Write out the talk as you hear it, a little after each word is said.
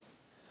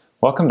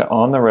Welcome to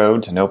On the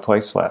Road to No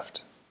Place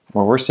Left,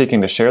 where we're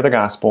seeking to share the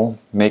gospel,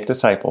 make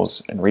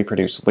disciples, and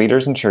reproduce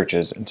leaders and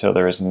churches until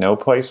there is no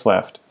place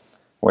left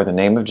where the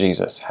name of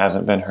Jesus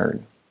hasn't been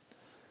heard.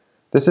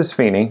 This is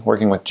Feeney,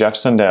 working with Jeff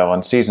Sundell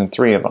on Season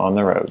 3 of On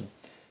the Road,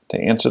 to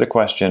answer the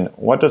question,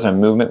 what does a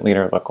movement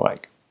leader look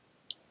like?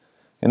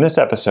 In this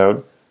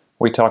episode,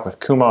 we talk with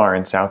Kumar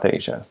in South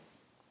Asia.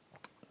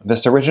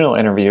 This original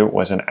interview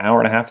was an hour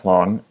and a half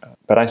long,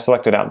 but I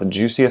selected out the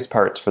juiciest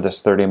parts for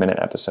this 30-minute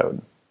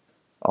episode.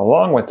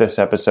 Along with this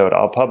episode,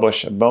 I'll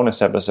publish a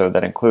bonus episode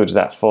that includes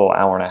that full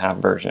hour and a half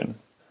version.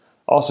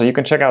 Also, you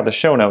can check out the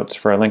show notes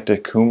for a link to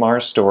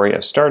Kumar's story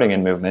of starting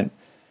in movement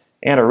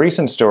and a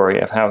recent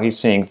story of how he's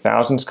seeing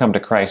thousands come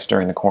to Christ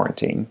during the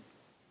quarantine.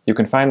 You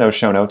can find those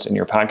show notes in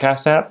your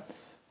podcast app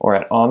or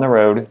at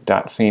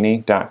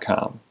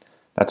ontheroad.feeney.com.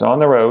 That's on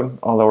the road,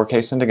 all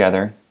lowercase and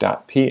together,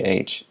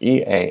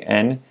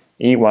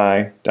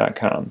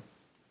 .PHEANEY.com.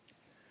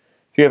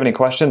 If you have any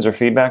questions or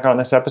feedback on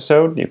this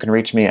episode, you can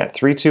reach me at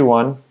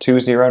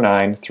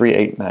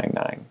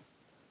 321-209-3899.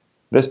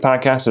 This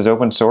podcast is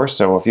open source,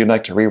 so if you'd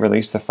like to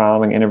re-release the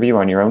following interview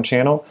on your own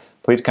channel,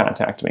 please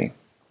contact me.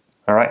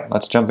 All right,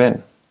 let's jump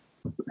in.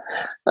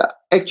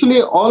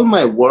 Actually, all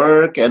my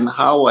work and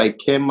how I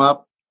came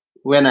up,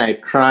 when I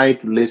try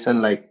to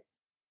listen,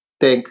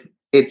 think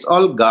it's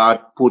all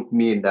God put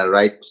me in the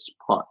right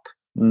spot.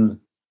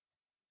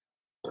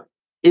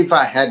 If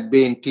I had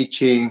been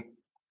teaching,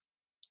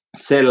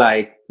 say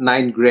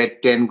 9th grade,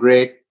 10th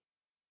grade,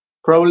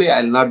 probably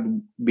I'll not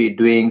be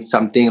doing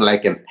something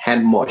like a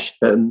hand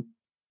motion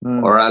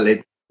or a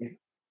little,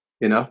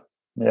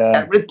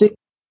 everything.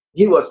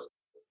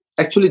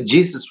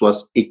 Jesus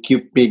was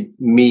equipping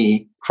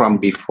me from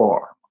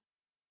before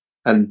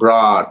and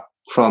brought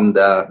from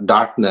the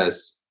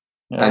darkness,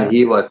 and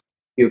he was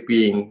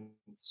equipping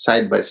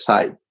side by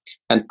side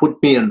and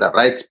put me in the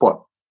right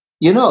spot.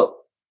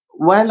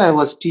 While I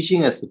was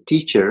teaching as a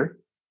teacher,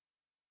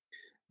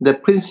 the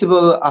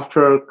principal,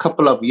 after a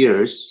couple of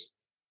years,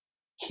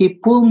 he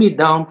pulled me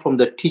down from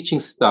the teaching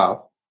staff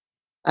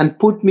and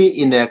put me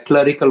in a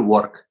clerical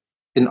work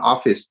in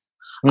office.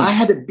 I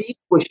had a big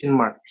question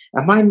mark.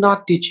 Am I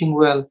not teaching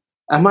well?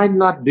 Am I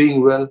not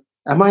doing well?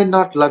 Am I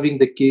not loving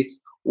the kids?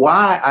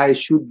 Why I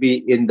should be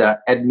in the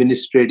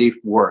administrative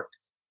work?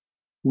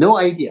 No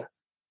idea.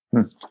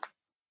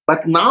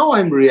 But now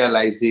I'm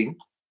realizing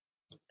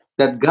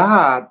that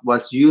God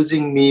was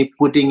using me,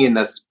 putting in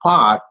a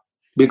spot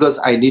because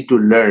I need to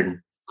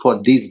learn for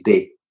this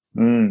day.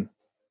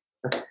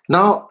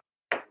 Now,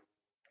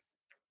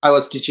 I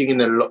was teaching in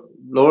a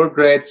lower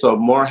grade, so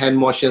more hand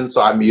motion,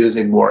 so I'm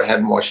using more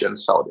hand motion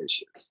South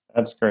Asians.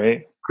 That's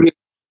great.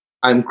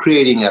 I'm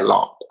creating a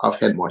lot of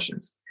hand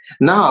motions.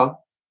 Now,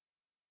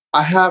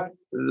 I have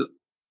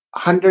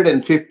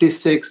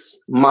 156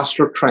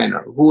 master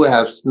trainer who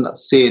have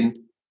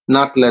seen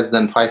not less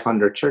than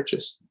 500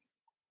 churches.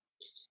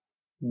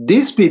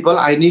 These people,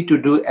 I need to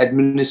do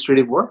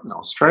administrative work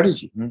now,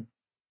 strategy.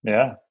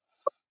 Yeah.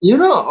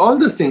 All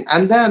these things.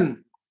 And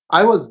then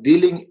I was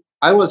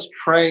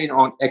trained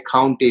on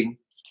accounting,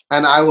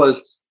 and I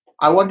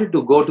wanted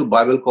to go to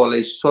Bible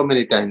college so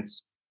many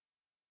times.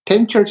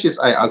 10 churches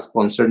I asked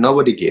sponsor,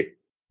 nobody gave.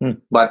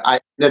 But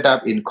I ended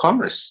up in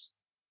commerce.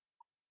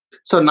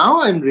 So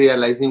now I'm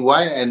realizing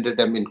why I ended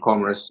up in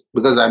commerce,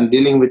 because I'm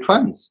dealing with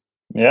funds.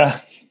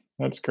 Yeah,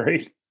 that's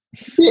great.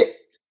 Yeah.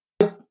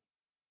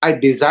 I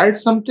desired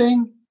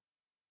something,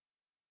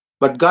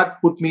 but God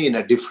put me in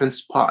a different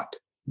spot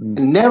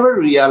and never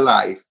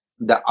realized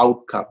the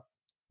outcome.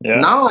 Yeah.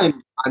 Now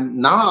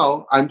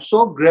I'm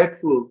so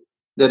grateful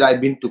that I've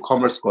been to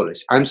Commerce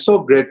College. I'm so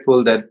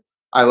grateful that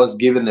I was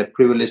given the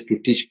privilege to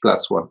teach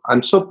class 1.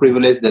 I'm so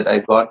privileged that I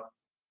got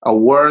a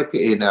work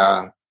in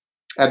a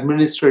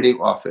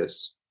administrative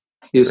office.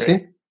 You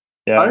see?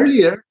 Yeah.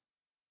 Earlier,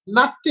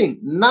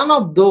 none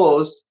of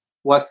those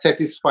was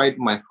satisfied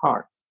my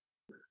heart.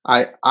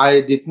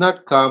 I did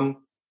not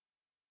come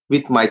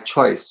with my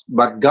choice,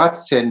 but God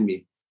sent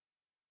me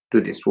to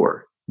this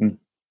world.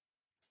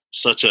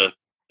 Such a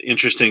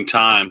interesting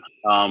time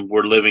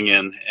we're living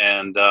in,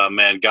 and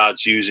man,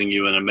 God's using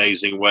you in an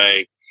amazing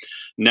way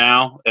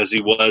now, as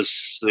He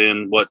was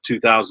in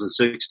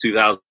 2006,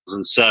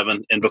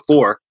 2007, and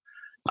before.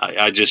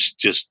 I just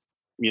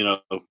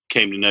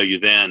came to know you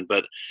then.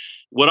 But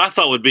what I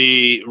thought would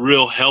be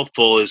real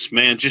helpful is,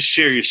 man, just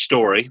share your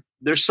story.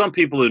 There's some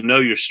people who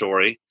know your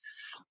story.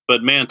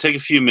 But man, take a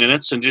few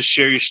minutes and just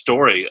share your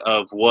story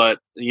of what,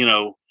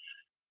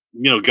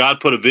 God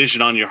put a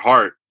vision on your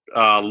heart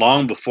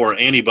long before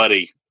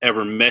anybody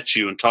ever met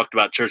you and talked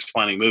about church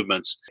planting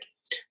movements.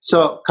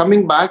 So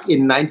coming back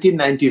in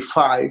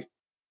 1995,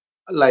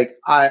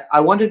 I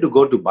wanted to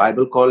go to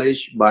Bible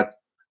college, but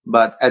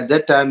at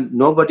that time,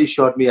 nobody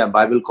showed me a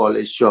Bible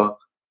college. So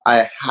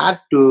I had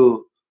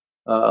to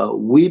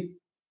weep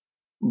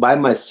by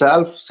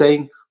myself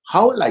saying,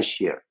 how will I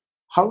share?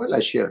 How will I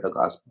share the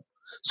gospel?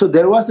 So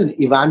there was an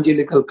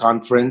evangelical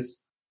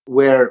conference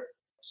where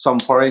some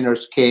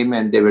foreigners came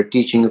and they were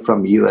teaching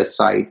from US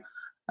side.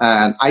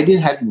 And I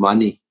didn't have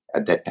money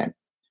at that time.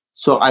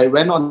 So I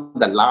went on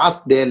the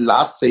last day,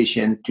 last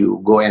session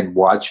to go and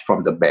watch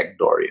from the back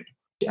door.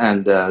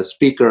 And the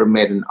speaker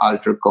made an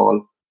altar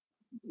call.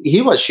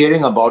 He was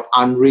sharing about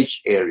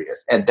unreached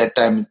areas. At that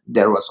time,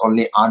 there was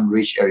only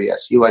unreached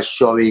areas. He was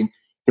showing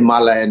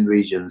Himalayan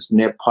regions,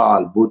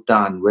 Nepal,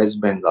 Bhutan,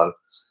 West Bengal.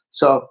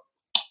 So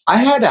I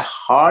had a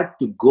heart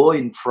to go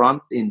in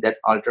front in that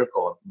altar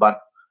call, but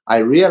I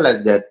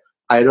realized that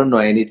I don't know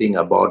anything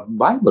about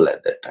Bible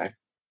at that time.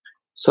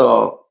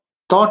 So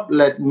thought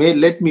let me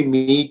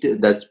meet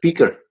the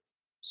speaker.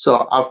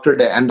 So after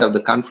the end of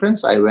the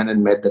conference, I went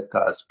and met the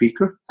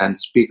speaker, and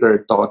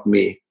speaker taught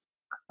me.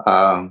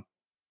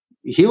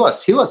 He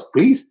was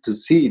pleased to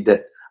see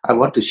that I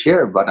want to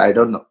share, but I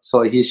don't know.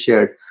 So he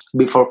shared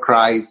before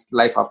Christ,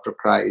 life after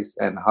Christ,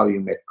 and how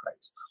you met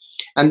Christ.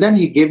 And then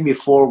he gave me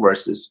 4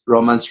 verses: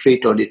 Romans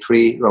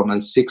 3:23,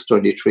 Romans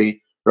 6:23,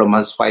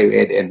 Romans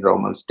 5:8, and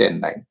Romans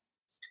 10:9.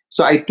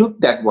 So I took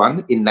that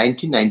one in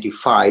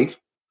 1995.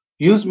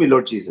 Use me,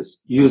 Lord Jesus.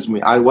 Use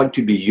me. I want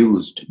to be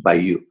used by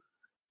you.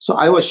 So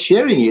I was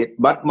sharing it,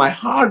 but my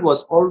heart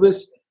was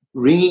always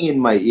ringing in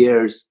my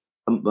ears.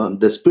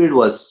 The Spirit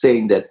was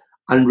saying that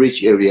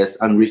unreached areas,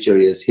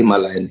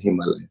 Himalayan.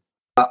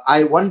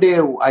 One day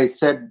I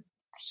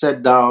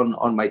sat down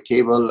on my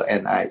table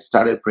and I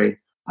started praying.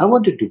 I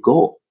wanted to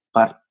go,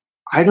 but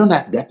I don't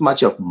have that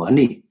much of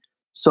money.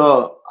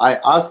 So I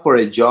asked for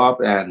a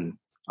job, and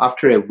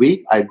after a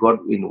week, I got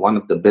in one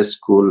of the best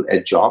school a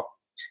job,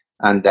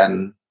 and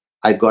then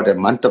I got a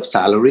month of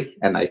salary,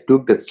 and I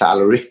took that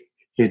salary,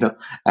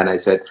 and I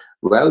said,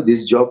 well,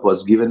 this job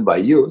was given by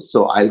you,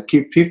 so I'll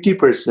keep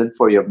 50%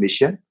 for your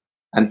mission,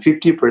 and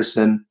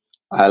 50%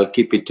 I'll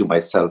keep it to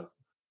myself.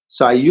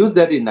 So I used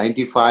that in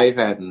 95,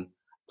 and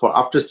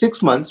after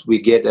 6 months, we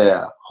get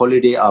a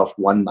holiday of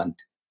 1 month.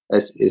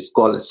 It's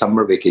called a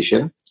summer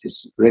vacation.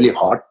 It's really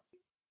hot.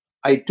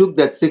 I took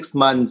that 6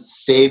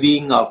 months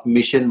saving of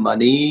mission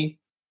money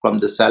from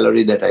the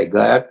salary that I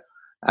got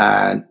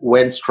and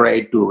went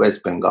straight to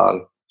West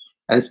Bengal.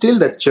 And still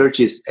the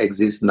churches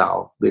exist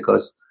now,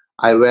 because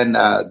I went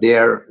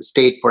there,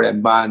 stayed for a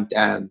month,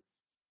 and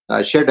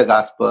shared the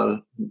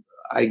gospel.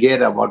 I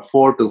get about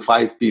 4 to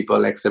 5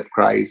 people accept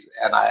Christ,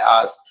 and I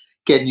asked,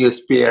 can you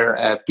spare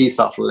a piece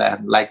of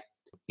land? Like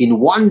in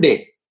one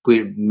day,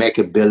 we make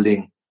a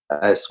building,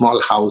 a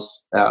small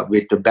house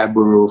with a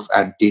bamboo roof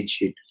and tin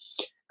sheet.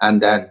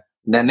 And then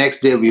the next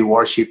day we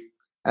worship,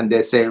 and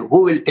they say,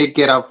 who will take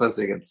care of us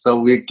again? So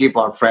we keep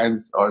our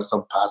friends or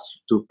some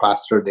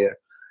pastor there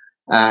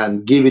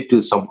and give it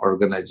to some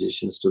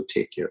organizations to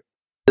take care.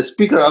 The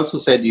speaker also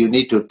said you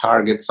need to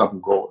target some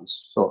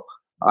goals. So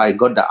I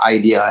got the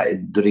idea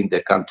during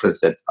the conference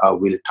that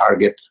we'll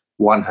target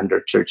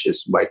 100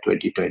 churches by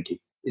 2020.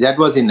 That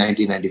was in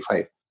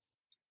 1995.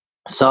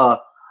 So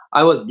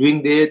I was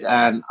doing that,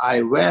 and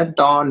I went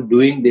on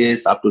doing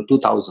this up to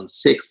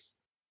 2006.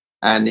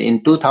 And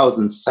in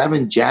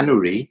 2007,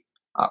 January,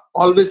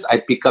 always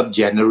I pick up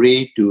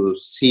January to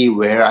see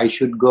where I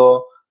should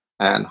go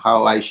and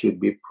how I should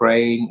be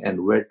praying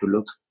and where to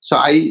look. So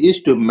I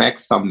used to make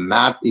some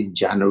math in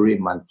January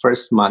month,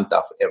 first month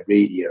of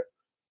every year.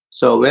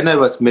 So when I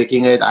was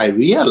making it, I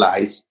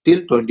realized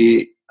till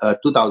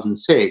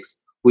 2006,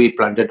 we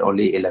planted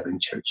only 11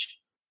 church.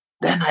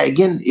 Then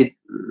it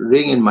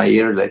rang in my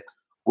ear like,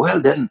 well,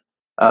 then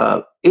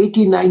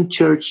 89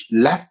 church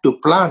left to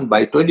plant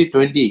by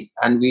 2020,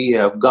 and we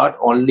have got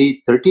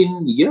only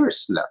 13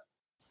 years left.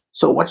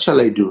 So what shall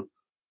I do?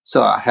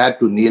 So I had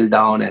to kneel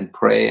down and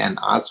pray and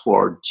ask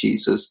for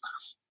Jesus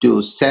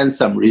to send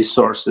some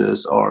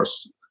resources or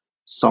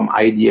some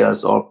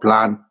ideas or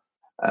plan.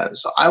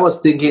 So I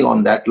was thinking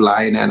on that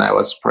line, and I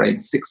was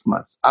praying 6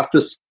 months. After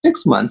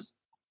 6 months,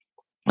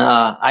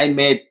 I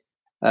met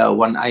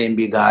one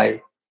IMB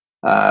guy.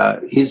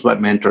 He's my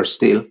mentor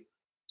still.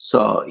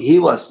 So he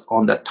was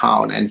on the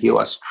town and he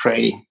was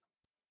training.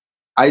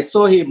 I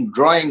saw him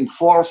drawing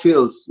 4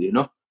 fields,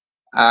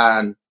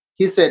 and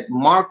he said,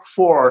 Mark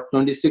 4,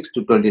 26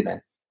 to 29.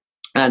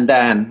 And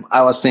then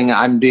I was thinking,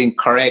 I'm doing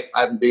correct,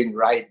 I'm doing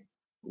right,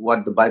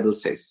 what the Bible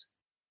says.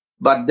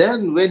 But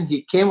then when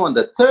he came on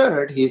the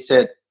 3rd, he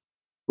said,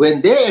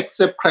 when they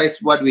accept Christ,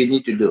 what we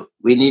need to do?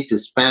 We need to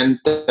spend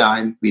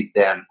time with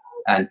them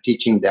and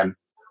teaching them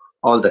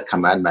all the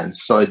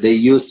commandments. So they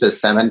used the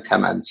 7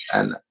 commands,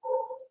 and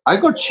I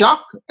got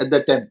shocked at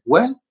that time.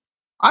 Well,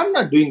 I'm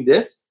not doing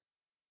this,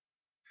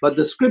 but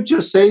the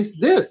scripture says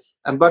this,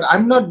 but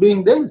I'm not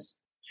doing this.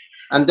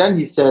 And then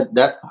he said,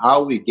 that's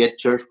how we get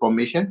church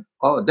formation.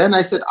 Oh, then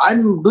I said,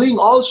 I'm doing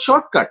all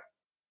shortcut.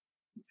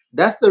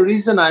 That's the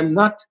reason I'm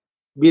not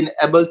being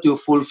able to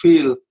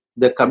fulfill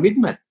the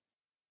commitment.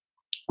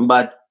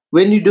 But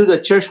when you do the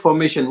church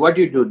formation, what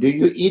do? Do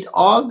you eat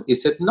all? He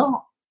said,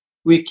 no.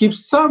 We keep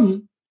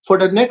some for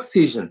the next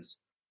seasons.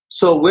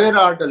 So where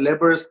are the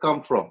laborers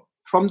come from?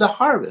 From the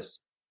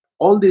harvest.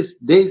 All these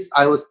days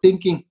I was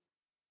thinking,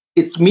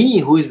 it's me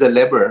who is the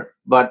laborer,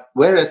 but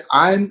whereas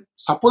I'm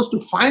supposed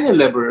to find the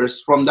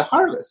laborers from the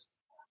harvest.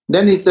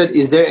 Then he said,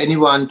 is there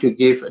anyone to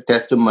give a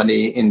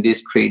testimony in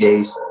these 3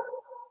 days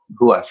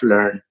who have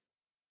learned?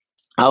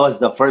 I was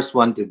the first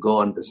one to go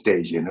on the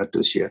stage,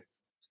 to share.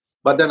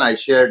 But then I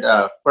shared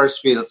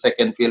first field,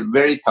 second field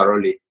very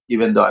thoroughly,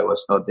 even though I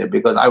was not there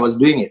because I was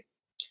doing it.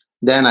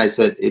 Then I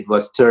said it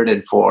was third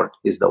and fourth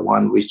is the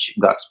one which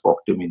God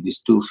spoke to me,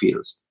 these two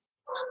fields.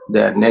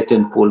 Then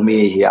Nathan pulled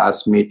me, he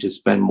asked me to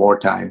spend more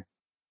time.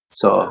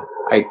 So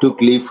I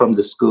took leave from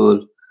the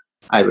school.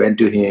 I went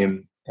to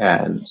him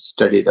and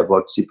studied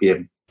about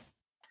CPM.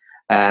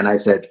 And I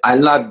said, I'll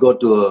not go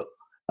to,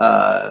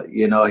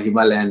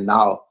 Himalayan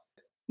now.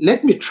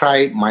 Let me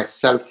try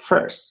myself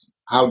first.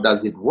 How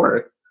does it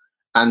work?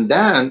 And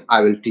then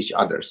I will teach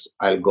others.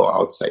 I'll go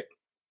outside.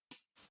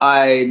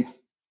 I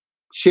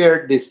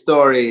shared this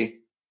story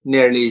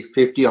nearly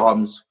 50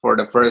 homes for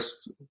the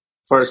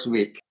first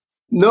week.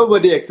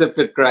 Nobody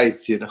accepted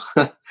Christ,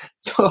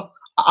 So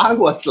I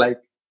was like,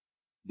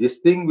 this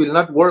thing will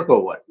not work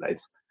or what? Like,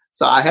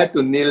 so I had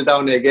to kneel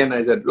down again.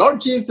 I said,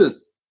 Lord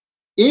Jesus,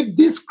 if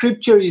this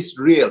scripture is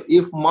real,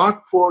 if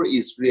Mark 4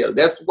 is real,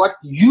 that's what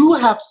you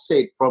have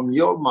said from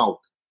your mouth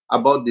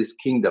about this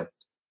kingdom.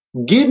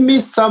 Give me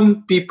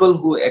some people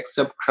who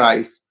accept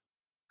Christ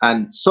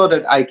and so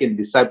that I can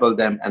disciple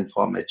them and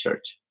form a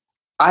church.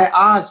 I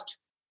asked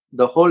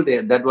the whole day.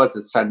 That was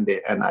a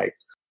Sunday. And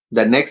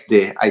the next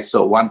day, I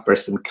saw one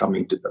person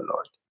coming to the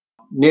Lord.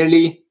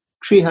 Nearly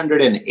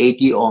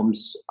 380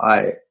 ohms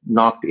I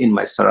knocked in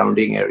my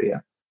surrounding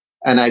area.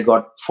 And I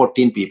got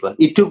 14 people.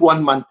 It took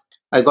 1 month.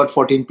 I got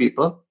 14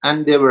 people.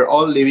 And they were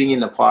all living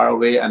in a far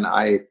away. And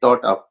I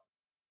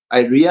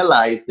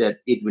realized that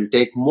it will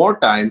take more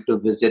time to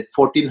visit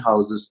 14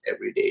 houses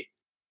every day.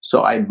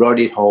 So I brought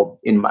it home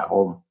in my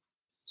home.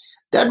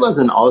 That was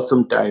an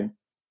awesome time.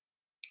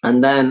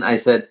 And then I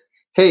said,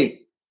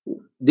 hey,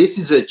 this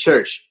is a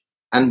church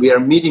and we are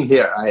meeting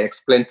here. I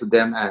explained to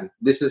them, and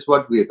this is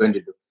what we are going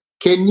to do.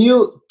 Can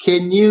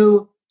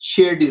you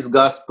share this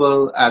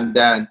gospel and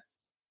then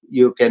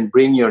you can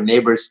bring your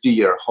neighbors to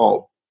your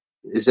home?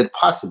 Is it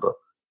possible?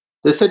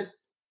 They said,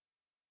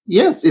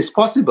 yes, it's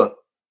possible.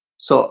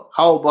 So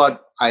how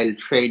about I'll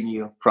train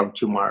you from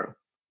tomorrow?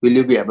 Will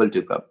you be able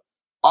to come?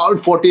 All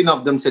 14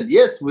 of them said,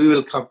 yes, we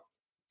will come.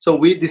 So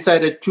we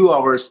decided 2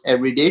 hours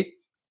every day.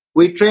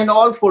 We trained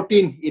all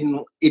 14.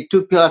 It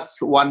took us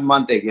 1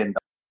 month again.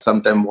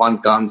 Sometimes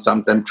 1 comes,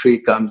 sometimes 3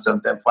 comes,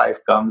 sometimes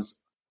 5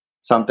 comes.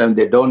 Sometimes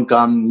they don't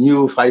come.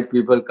 New 5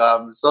 people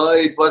come. So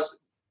it was a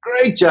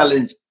great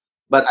challenge.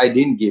 But I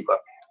didn't give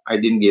up. I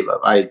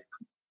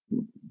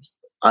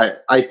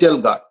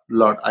tell God,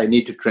 Lord, I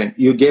need to train.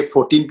 You gave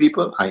 14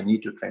 people. I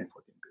need to train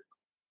 14 people.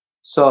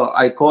 So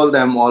I called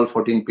them all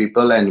 14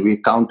 people and we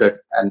counted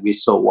and we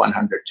saw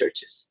 100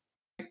 churches.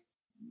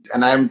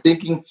 And I'm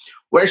thinking,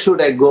 where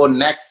should I go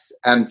next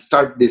and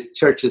start these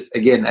churches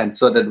again, and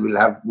so that we'll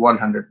have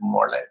 100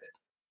 more like that.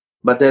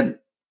 But then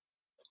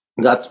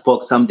God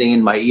spoke something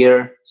in my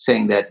ear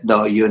saying that,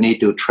 no, you need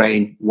to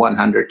train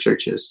 100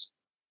 churches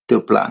to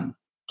plant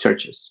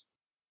churches.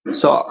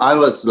 So I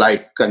was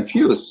like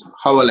confused.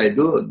 How will I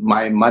do it?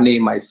 My money,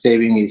 my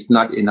saving is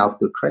not enough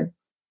to train.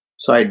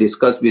 So I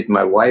discussed with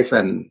my wife,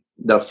 and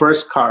the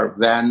first car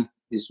van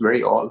is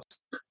very old.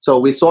 So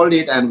we sold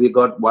it and we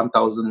got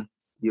 $1,000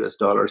 US.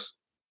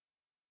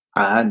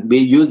 And we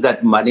used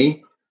that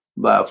money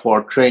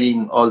for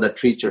training all the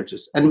 3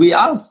 churches. And we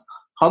asked,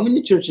 how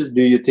many churches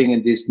do you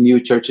think these new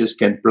churches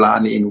can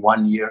plant in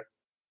 1 year?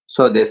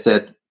 So they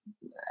said,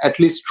 at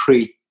least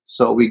 3.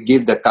 So we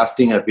give the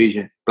casting a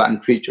vision,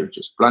 plant 3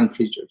 churches.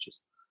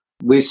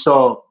 We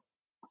saw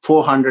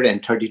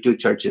 432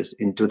 churches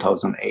in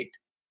 2008.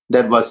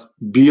 That was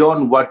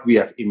beyond what we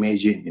have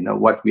imagined,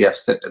 what we have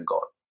set a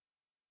goal.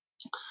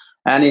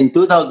 And in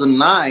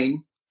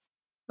 2009,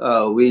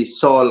 we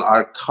sold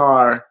our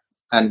car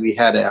and we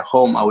had a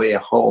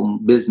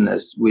home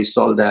business. We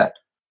sold that.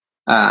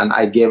 And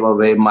I gave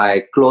away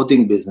my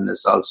clothing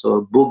business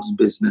also, books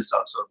business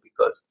also,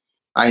 because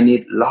I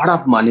need a lot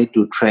of money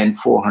to train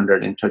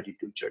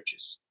 432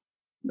 churches.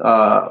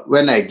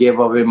 When I gave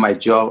away my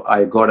job,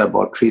 I got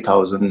about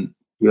 $3,000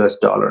 US,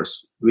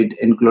 with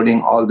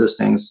including all these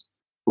things.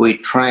 We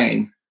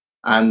trained,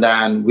 and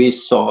then we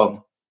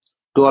saw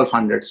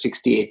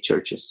 1,268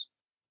 churches.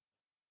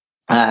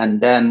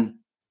 And then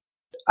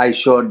I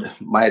showed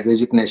my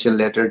resignation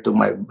letter to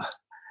my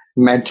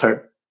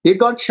mentor. He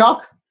got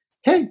shocked.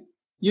 Hey,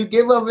 you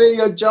gave away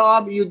your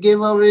job, you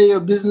gave away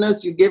your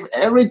business, you gave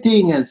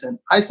everything. And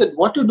I said,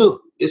 what to do?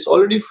 It's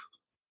already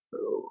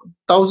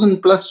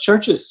 1,000+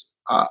 churches.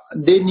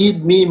 They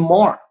need me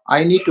more.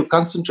 I need to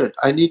concentrate.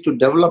 I need to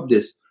develop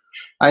this.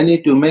 I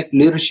need to make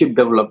leadership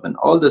development,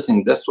 all the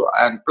things. That's what,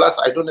 and plus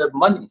I don't have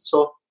money.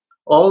 So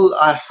all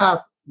I have,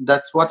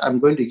 that's what I'm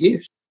going to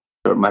give.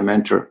 My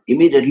mentor,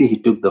 immediately he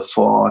took the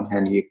phone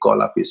and he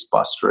called up his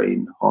pastor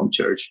in home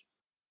church.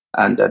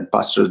 And then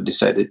pastor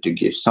decided to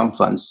give some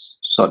funds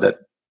so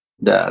that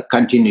the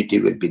continuity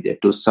will be there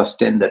to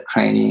sustain the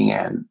training.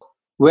 And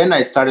when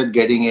I started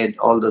getting it,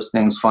 all those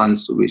things,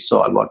 funds, we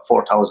saw about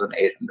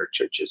 4,800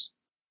 churches.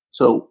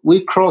 So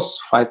we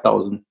crossed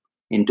 5,000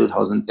 in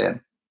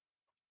 2010.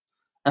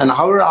 And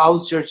our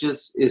house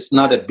churches is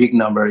not a big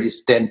number.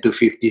 It's 10 to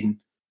 15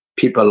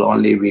 people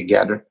only we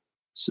gather.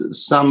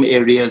 some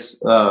areas,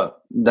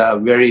 the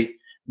very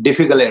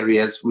difficult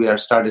areas, we are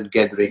started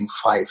gathering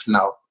 5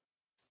 now.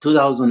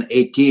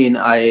 2018,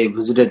 I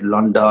visited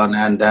London,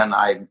 and then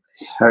I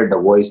heard the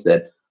voice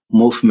that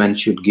movement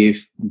should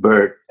give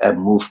birth a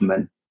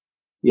movement.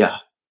 Yeah.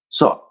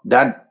 So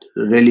that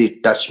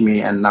really touched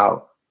me, and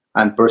now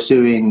I'm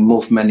pursuing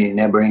movement in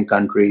neighboring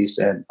countries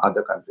and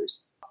other countries.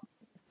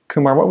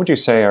 Kumar, what would you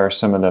say are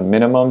some of the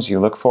minimums you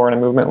look for in a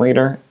movement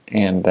leader,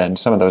 and then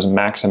some of those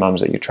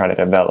maximums that you try to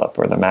develop,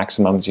 or the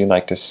maximums you'd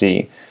like to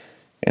see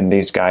in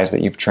these guys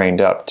that you've trained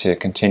up to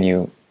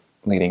continue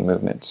leading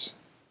movements?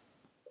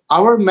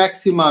 Our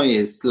maximum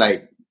is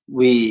like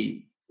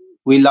we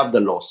love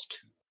the lost.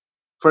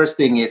 First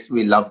thing is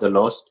we love the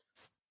lost,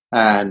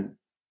 and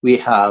we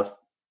have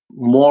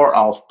more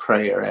of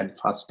prayer and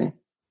fasting,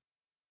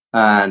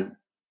 and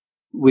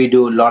we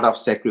do a lot of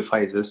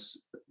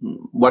sacrifices.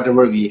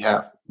 Whatever we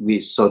have,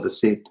 we sow the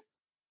seed,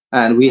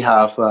 and we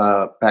have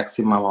a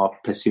maximum of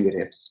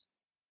perseverance.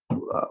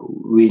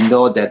 We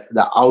know that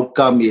the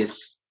outcome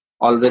is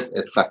always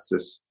a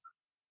success,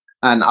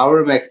 and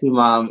our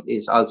maximum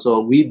is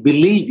also we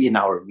believe in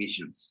our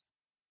visions.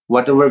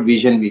 Whatever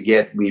vision we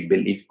get, we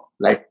believe.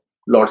 Like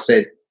Lord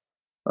said,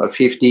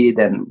 50,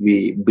 then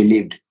we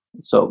believed,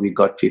 so we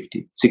got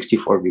 50.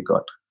 64 we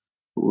got.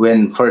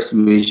 When first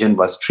vision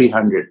was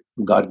 300,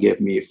 God gave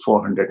me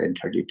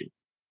 432.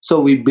 So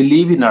we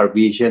believe in our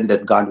vision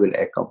that God will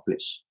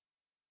accomplish.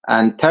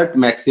 And third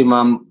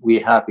maximum we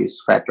have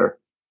is fatter.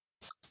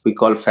 We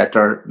call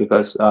fatter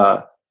because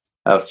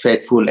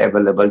faithful,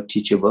 available,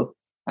 teachable,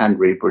 and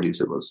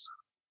reproducible.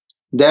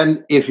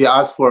 Then if you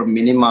ask for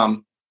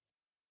minimum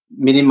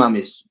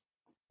is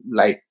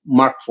like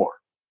Mark 4,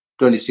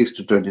 26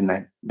 to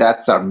 29.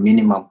 That's our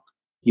minimum.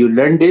 You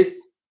learn this,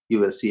 you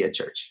will see a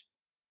church.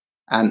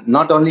 And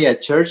not only a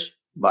church,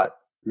 but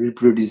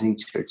reproducing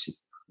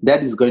churches.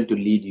 That is going to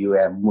lead you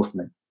a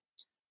movement.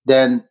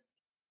 Then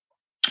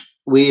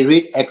we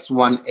read Acts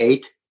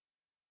 1:8,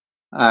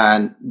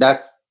 and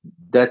that's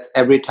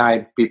every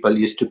time people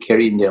used to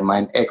carry in their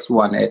mind Acts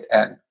 1:8.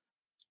 And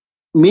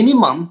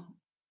minimum,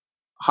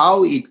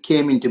 how it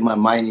came into my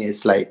mind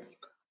is like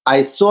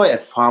I saw a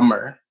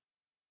farmer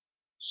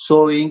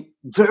sowing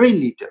very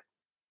little,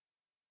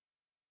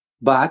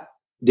 but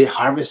they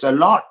harvest a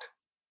lot.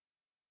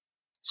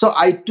 So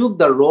I took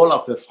the role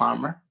of a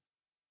farmer,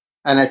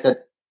 and I said,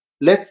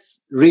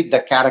 let's read the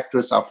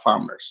characters of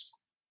farmers.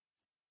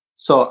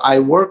 So I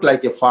work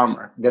like a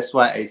farmer. That's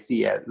why I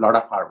see a lot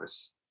of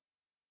harvest.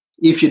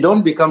 If you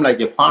don't become like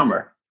a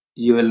farmer,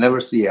 you will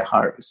never see a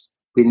harvest.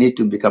 We need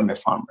to become a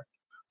farmer.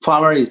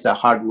 Farmer is a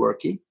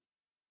hardworking.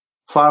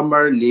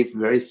 Farmer live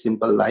very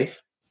simple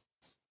life.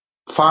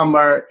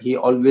 Farmer, he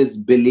always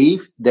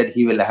believe that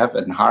he will have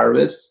a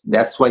harvest.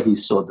 That's why he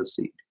sow the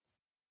seed.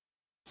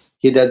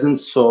 He doesn't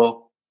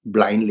sow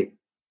blindly.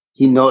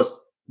 He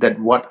knows that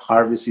what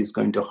harvest he's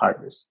going to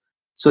harvest.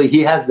 So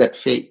he has that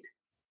faith.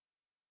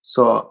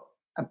 So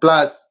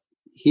plus,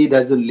 he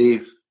doesn't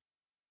live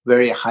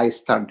very high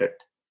standard.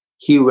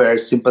 He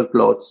wears simple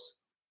clothes.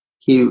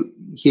 He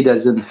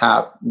doesn't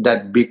have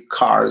that big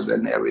cars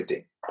and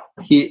everything.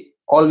 He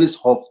always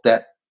hopes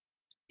that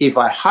if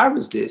I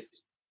harvest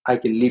this, I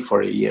can live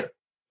for a year.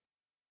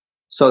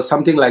 So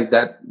something like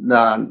that.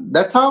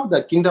 That's how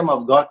the kingdom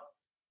of God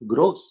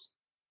grows.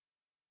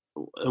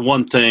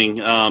 One thing,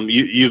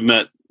 you've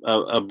met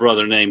a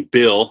brother named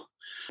Bill.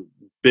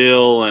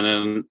 Bill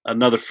and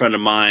another friend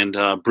of mine,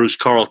 Bruce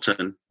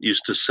Carlton,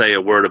 used to say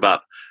a word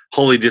about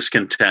holy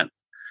discontent.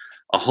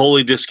 A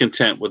holy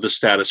discontent with the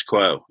status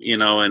quo,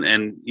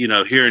 and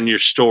hearing your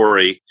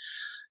story,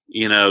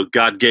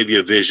 God gave you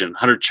a vision,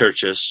 100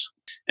 churches,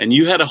 and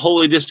you had a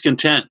holy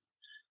discontent.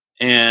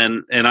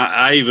 And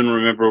I even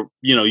remember,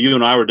 you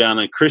and I were down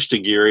in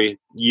Christagiri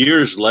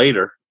years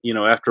later,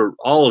 after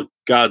all of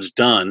God's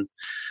done,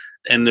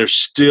 and there's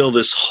still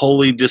this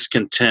holy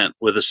discontent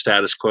with the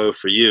status quo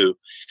for you.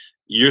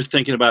 You're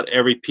thinking about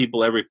every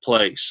people, every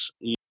place.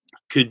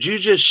 Could you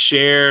just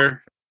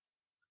share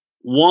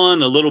a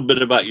little bit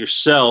about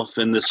yourself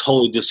and this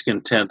holy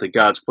discontent that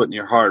God's put in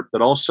your heart,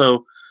 but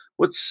also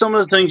what's some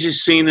of the things you've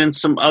seen in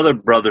some other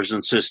brothers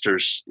and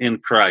sisters in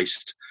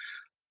Christ?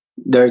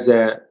 There's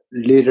a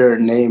leader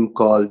named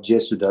called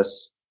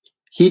Jesudas.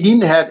 He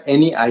didn't have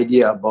any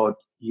idea about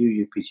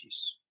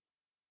UUPGs.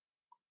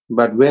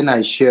 But when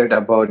I shared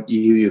about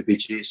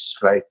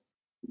UUPGs, right,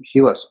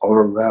 he was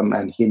overwhelmed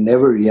and he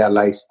never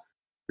realized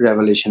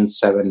Revelation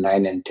 7,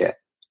 9, and 10.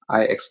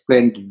 I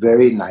explained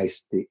very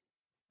nicely.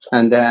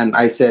 And then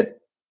I said,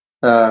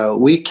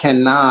 we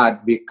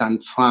cannot be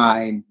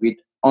confined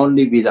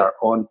only with our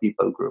own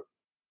people group.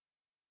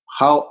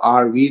 How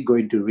are we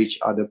going to reach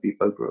other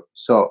people group?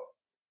 So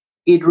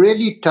it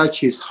really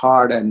touched his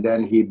heart, and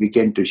then he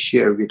began to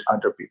share with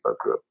other people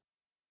group.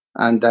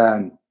 And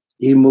then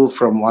he moved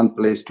from one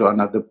place to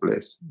another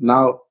place.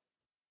 Now,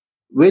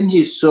 when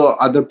he saw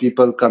other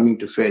people coming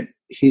to faith,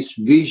 his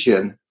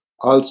vision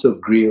also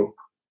grew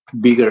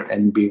bigger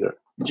and bigger,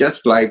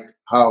 just like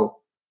how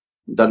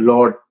the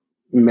Lord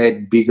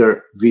made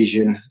bigger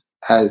vision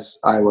as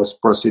I was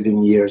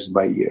proceeding years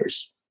by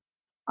years.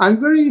 I'm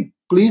very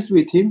pleased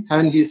with him,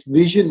 and his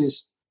vision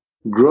is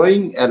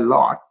growing a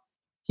lot.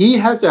 He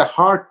has a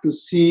heart to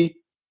see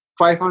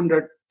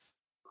 500,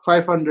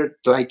 500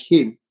 like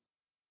him.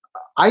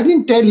 I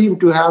didn't tell him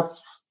to have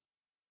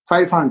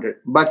 500,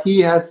 but he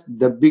has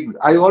the big.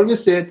 I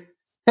always said,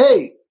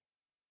 hey,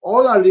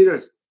 all our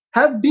leaders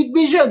have big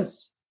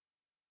visions,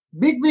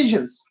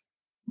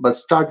 but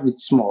start with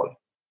small.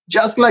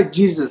 Just like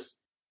Jesus,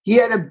 he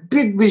had a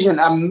big vision,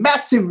 a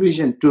massive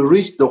vision to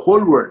reach the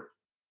whole world,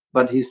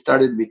 but he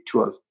started with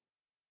 12.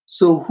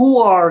 So who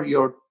are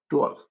your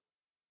 12?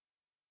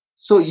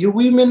 So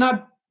we may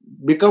not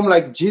become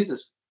like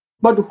Jesus,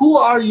 but who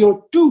are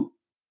your 2?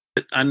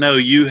 I know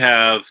you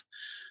have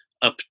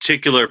a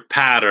particular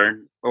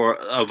pattern or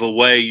of a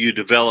way you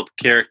develop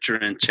character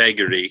and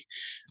integrity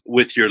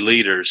with your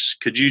leaders.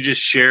 Could you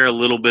just share a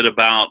little bit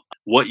about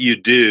what you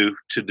do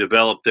to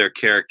develop their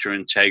character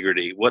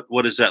integrity?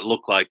 What does that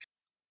look like?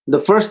 The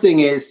first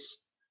thing is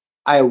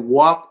I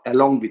walk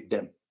along with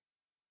them.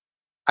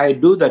 I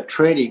do the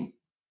training,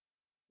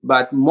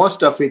 but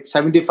most of it,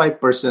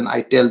 75%,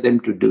 I tell them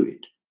to do it.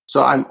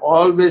 So I'm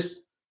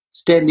always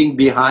standing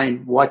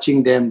behind,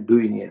 watching them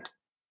doing it.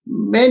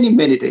 Many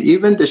times.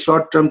 Even the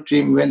short-term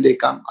team, when they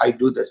come, I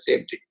do the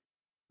same thing.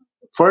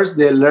 First,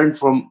 they learn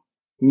from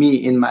me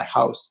in my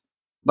house,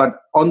 but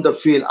on the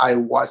field, I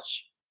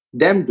watch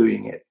them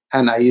doing it,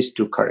 and I used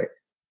to correct.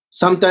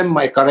 Sometimes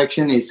my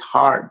correction is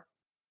hard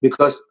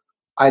because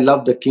I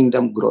love the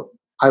kingdom growth.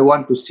 I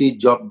want to see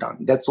job done.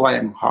 That's why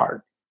I'm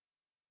hard.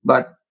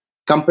 But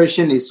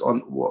compassion is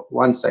on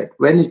one side.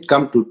 When it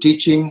comes to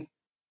teaching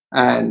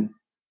and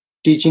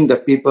teaching the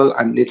people,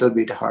 I'm a little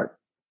bit hard.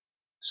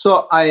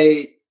 So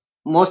I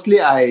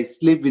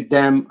sleep with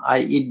them, I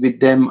eat with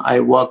them,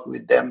 I walk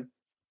with them.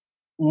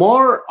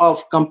 More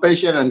of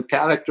compassion and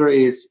character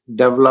is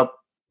developed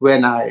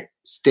when I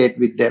stayed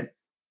with them.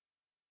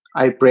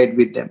 I prayed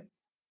with them.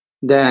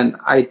 Then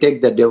I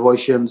take the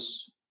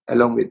devotions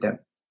along with them.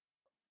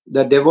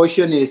 The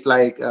devotion is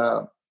like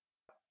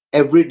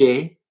every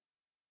day,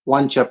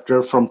 one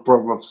chapter from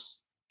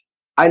Proverbs.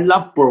 I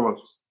love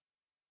Proverbs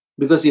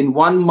because in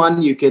 1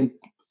 month you can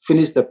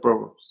finish the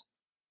Proverbs.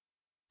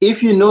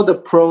 If you know the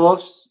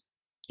Proverbs,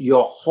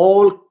 your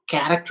whole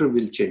character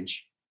will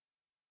change.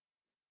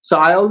 So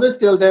I always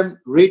tell them,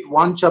 read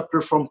 1 chapter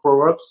from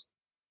Proverbs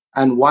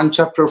and 1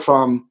 chapter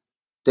from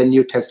the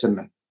New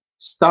Testament.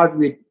 Start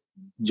with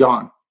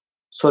John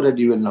so that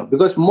you will know.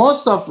 Because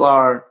most of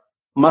our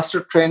master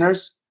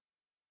trainers,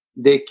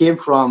 they came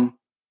from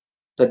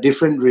the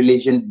different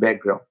religion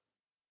background.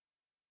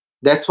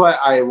 That's why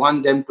I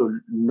want them to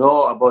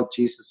know about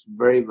Jesus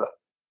very well.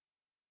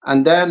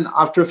 And then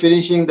after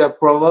finishing the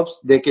Proverbs,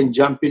 they can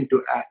jump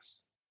into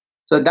Acts.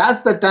 So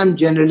that's the time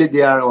generally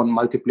they are on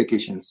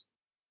multiplications.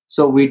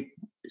 So we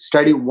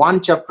study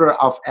 1 chapter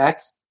of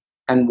Acts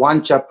and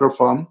 1 chapter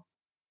from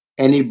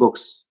any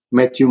books,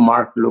 Matthew,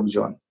 Mark, Luke,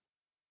 John.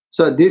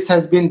 So this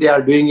has been, they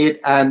are doing it.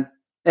 And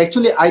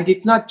actually, I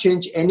did not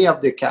change any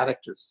of the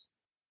characters.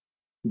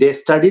 They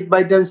studied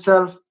by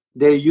themselves.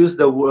 They used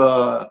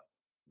the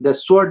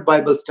Sword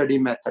Bible study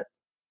method.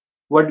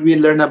 What we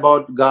learn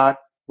about God,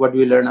 what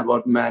we learn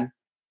about man.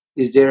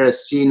 Is there a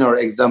scene or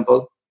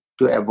example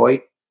to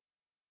avoid?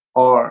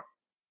 Or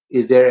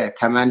is there a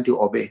command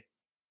to obey?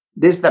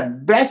 This is the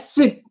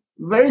basic,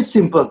 very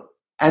simple.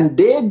 And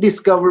they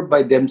discovered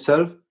by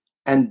themselves,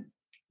 and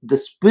the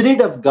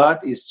Spirit of God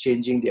is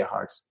changing their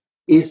hearts.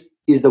 Is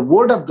the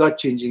Word of God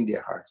changing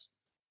their hearts?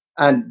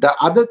 And the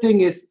other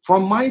thing is,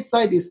 from my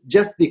side, is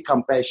just the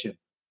compassion.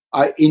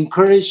 I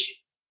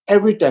encourage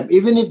every time,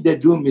 even if they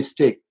do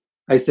mistake,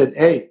 I said,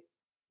 hey,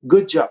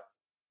 good job,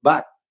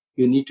 but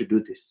you need to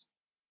do this.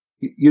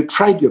 You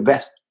tried your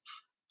best.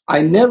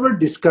 I never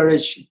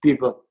discourage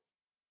people.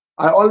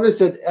 I always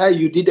said, hey,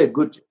 you did a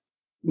good job.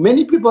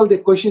 Many people, they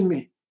question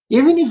me.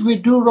 Even if we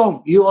do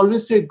wrong, you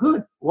always say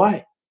good.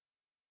 Why?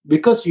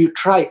 Because you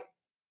tried.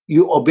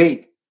 You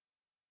obeyed.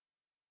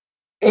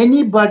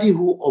 Anybody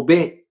who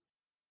obeyed,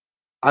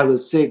 I will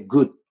say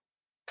good.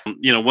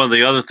 One of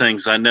the other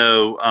things I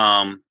know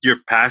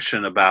you're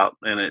passionate about,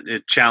 and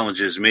it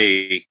challenges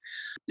me,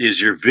 is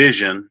your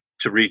vision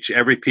to reach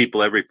every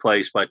people, every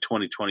place by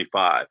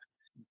 2025.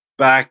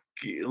 Back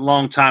a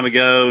long time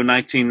ago,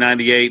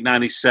 1998,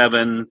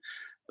 97,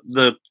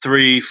 the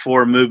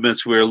 3-4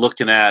 movements we were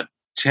looking at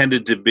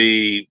tended to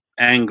be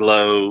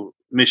Anglo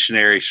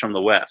missionaries from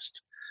the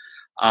West.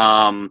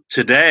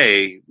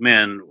 Today,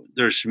 man,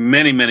 there's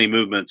many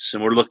movements,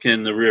 and we're looking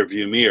in the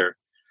rearview mirror.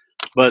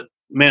 But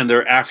man,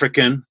 they're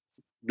African,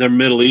 they're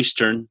Middle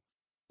Eastern,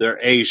 they're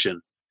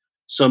Asian.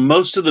 So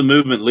most of the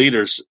movement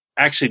leaders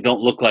actually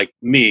don't look like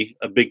me,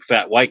 a big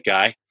fat white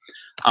guy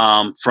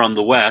from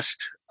the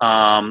West.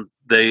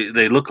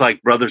 They look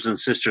like brothers and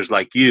sisters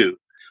like you.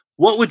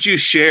 What would you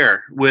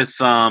share with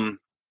No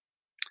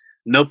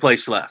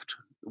Place Left?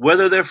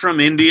 Whether they're from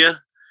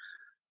India,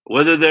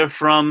 whether they're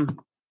from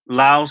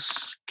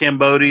Laos,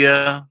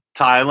 Cambodia,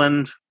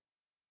 Thailand,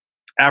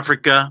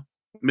 Africa,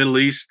 Middle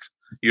East,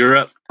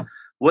 Europe,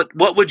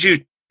 what would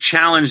you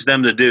challenge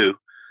them to do?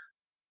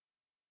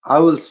 I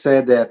will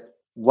say that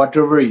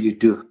whatever you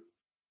do,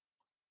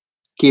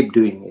 keep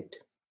doing it.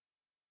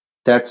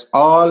 That's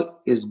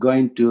all is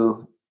going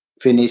to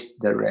finish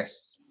the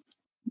rest.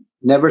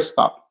 Never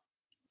stop.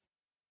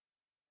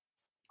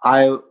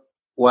 I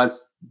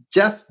was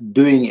just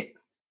doing it.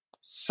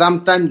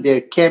 Sometime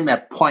there came a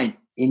point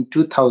in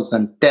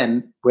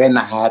 2010 when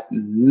I had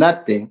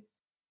nothing.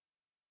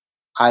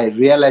 I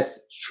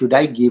realized, should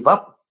I give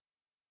up?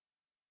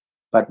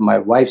 But my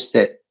wife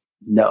said,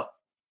 no,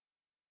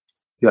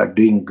 you are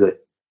doing good.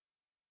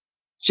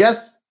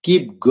 Just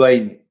keep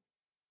going.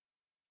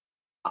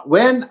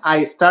 When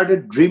I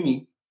started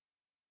dreaming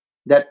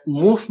that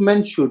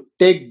movement should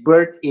take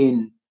birth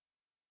in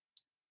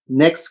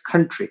next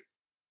country,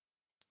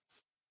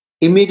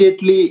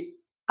 immediately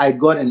I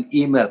got an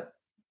email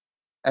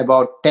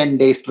about 10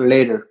 days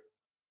later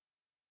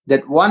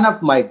that one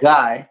of my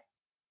guy,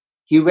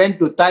 he went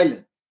to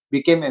Thailand,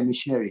 became a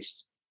missionary.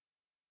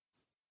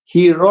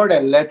 He wrote a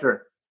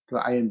letter to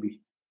IMB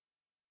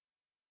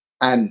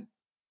and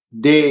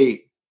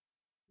they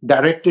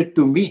directed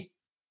to me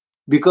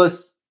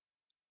because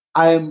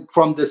I am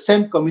from the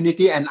same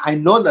community and I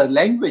know the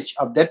language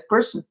of that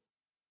person.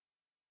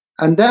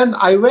 And then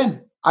I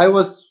went. I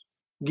was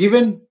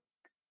given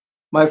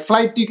my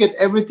flight ticket,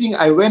 everything.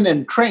 I went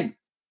and trained.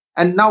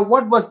 And now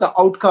what was the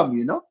outcome,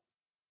 you know?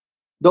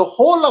 The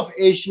whole of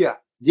Asia,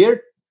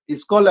 there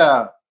is called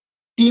a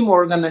team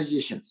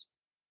organizations.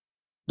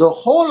 The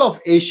whole of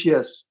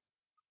Asia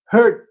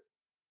heard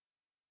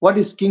what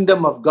is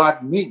kingdom of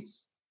God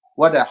means,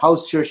 what a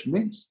house church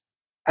means.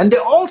 And they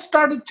all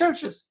started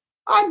churches.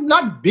 I'm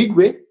not big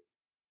way,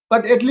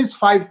 but at least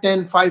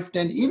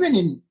 5-10, even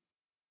in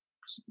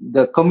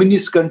the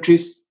communist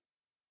countries,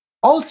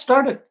 all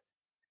started.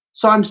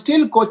 So I'm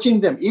still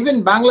coaching them.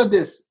 Even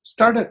Bangladesh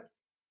started.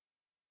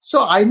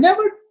 So I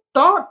never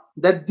thought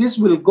that this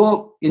will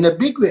go in a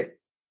big way.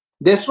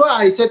 That's why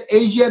I said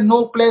Asia,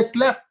 no place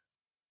left.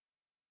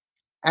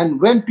 And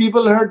when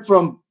people heard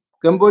from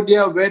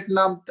Cambodia,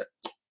 Vietnam,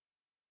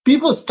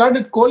 people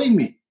started calling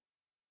me.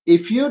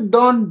 If you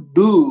don't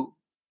do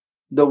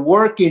the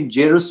work in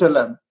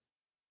Jerusalem,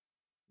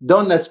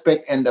 don't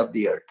expect end of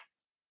the earth.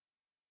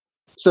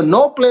 So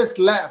no place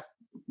left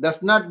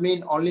does not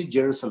mean only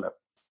Jerusalem.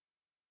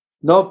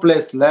 No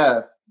place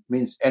left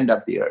means end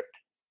of the earth,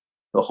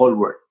 the whole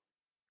world.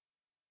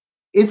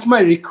 It's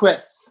my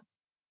request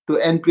to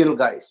NPL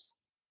guys.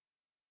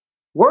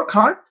 Work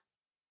hard,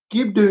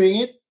 keep doing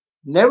it,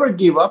 never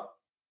give up,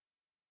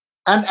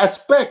 and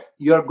expect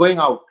you are going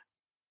out.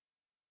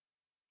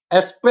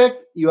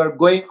 Expect you are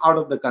going out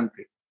of the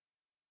country.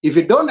 If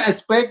you don't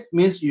expect,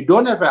 means you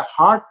don't have a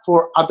heart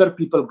for other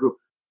people group.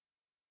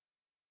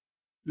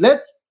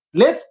 Let's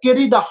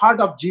carry the heart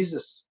of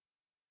Jesus,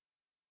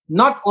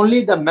 not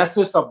only the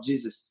message of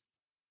Jesus.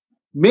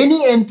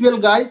 Many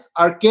NPL guys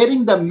are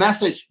carrying the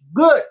message,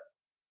 good,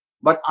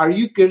 but are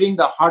you carrying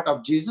the heart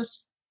of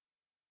Jesus?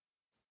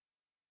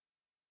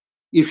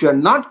 If you're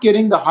not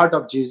carrying the heart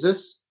of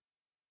Jesus,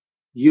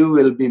 you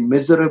will be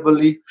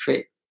miserably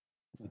failed.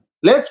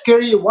 Let's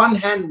carry one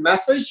hand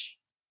message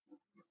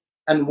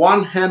and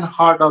one hand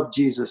heart of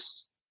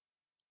Jesus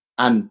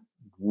and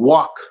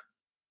walk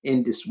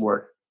in this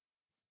world.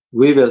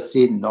 We will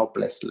see no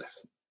place left.